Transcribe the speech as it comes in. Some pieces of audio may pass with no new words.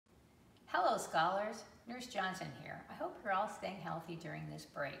Hello scholars, Nurse Johnson here. I hope you're all staying healthy during this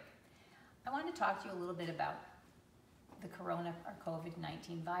break. I want to talk to you a little bit about the corona or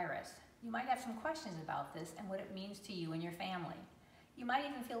COVID-19 virus. You might have some questions about this and what it means to you and your family. You might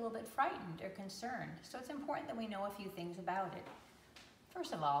even feel a little bit frightened or concerned, so it's important that we know a few things about it.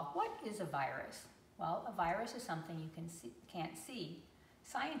 First of all, what is a virus? Well, a virus is something you can't see.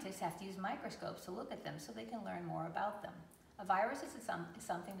 Scientists have to use microscopes to look at them so they can learn more about them. A virus is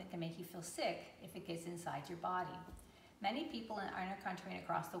something that can make you feel sick if it gets inside your body. Many people in our country and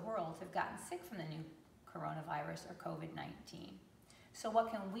across the world have gotten sick from the new coronavirus or COVID-19. So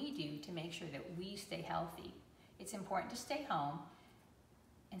what can we do to make sure that we stay healthy? It's important to stay home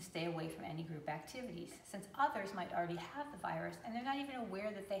and stay away from any group activities, since others might already have the virus and they're not even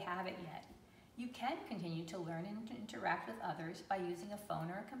aware that they have it yet. You can continue to learn and to interact with others by using a phone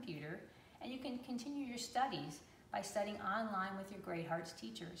or a computer, and you can continue your studies by studying online with your Great Hearts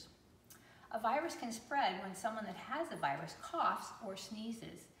teachers. A virus can spread when someone that has the virus coughs or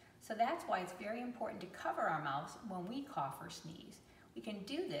sneezes. So that's why it's very important to cover our mouths when we cough or sneeze. We can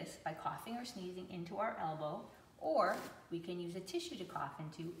do this by coughing or sneezing into our elbow, or we can use a tissue to cough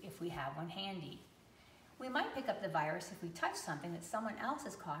into if we have one handy. We might pick up the virus if we touch something that someone else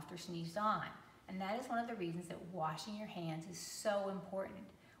has coughed or sneezed on, and that is one of the reasons that washing your hands is so important.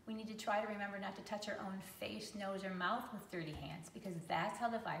 We need to try to remember not to touch our own face, nose, or mouth with dirty hands, because that's how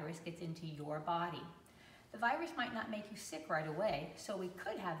the virus gets into your body. The virus might not make you sick right away, so we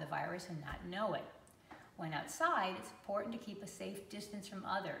could have the virus and not know it. When outside, it's important to keep a safe distance from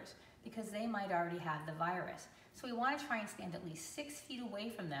others, because they might already have the virus. So we want to try and stand at least 6 feet away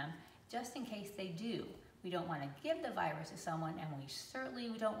from them, just in case they do. We don't want to give the virus to someone, and we certainly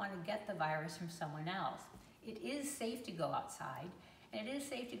don't want to get the virus from someone else. It is safe to go outside, and it is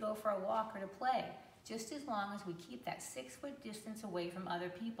safe to go for a walk or to play, just as long as we keep that 6-foot distance away from other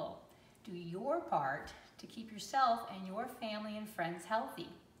people. Do your part to keep yourself and your family and friends healthy.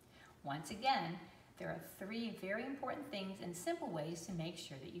 Once again, there are 3 very important things and simple ways to make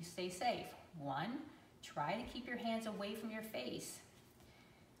sure that you stay safe. 1, try to keep your hands away from your face.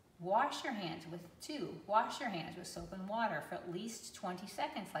 Wash your hands with 2, wash your hands with soap and water for at least 20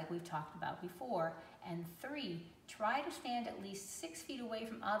 seconds like we've talked about before. And 3, try to stand at least 6 feet away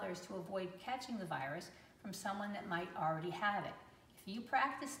from others to avoid catching the virus from someone that might already have it. If you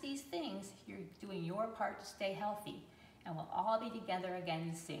practice these things, you're doing your part to stay healthy, and we'll all be together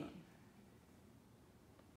again soon.